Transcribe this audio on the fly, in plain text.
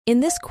In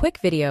this quick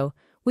video,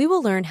 we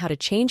will learn how to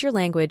change your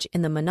language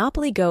in the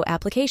Monopoly Go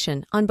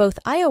application on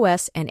both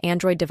iOS and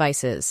Android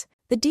devices.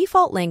 The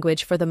default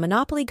language for the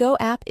Monopoly Go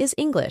app is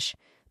English,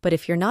 but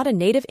if you're not a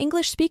native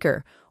English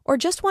speaker or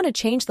just want to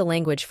change the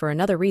language for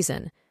another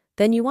reason,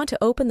 then you want to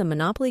open the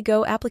Monopoly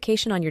Go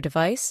application on your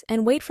device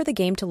and wait for the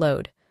game to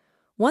load.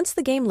 Once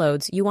the game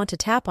loads, you want to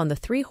tap on the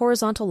three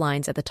horizontal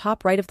lines at the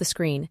top right of the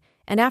screen,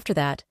 and after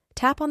that,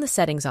 tap on the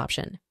Settings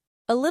option.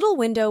 A little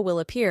window will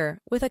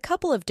appear with a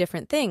couple of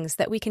different things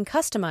that we can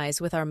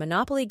customize with our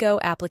Monopoly Go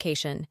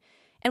application,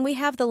 and we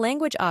have the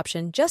language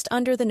option just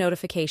under the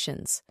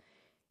notifications.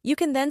 You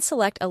can then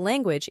select a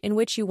language in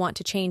which you want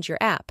to change your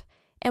app,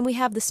 and we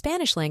have the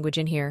Spanish language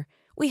in here.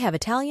 We have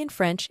Italian,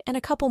 French, and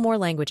a couple more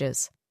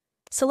languages.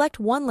 Select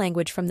one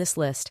language from this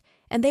list,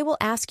 and they will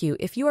ask you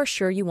if you are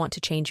sure you want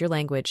to change your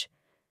language.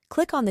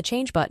 Click on the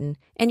Change button,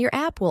 and your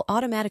app will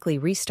automatically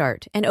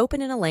restart and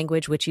open in a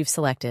language which you've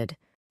selected.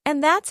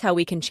 And that's how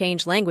we can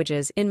change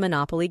languages in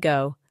Monopoly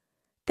Go.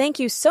 Thank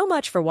you so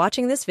much for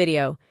watching this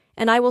video,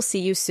 and I will see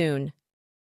you soon.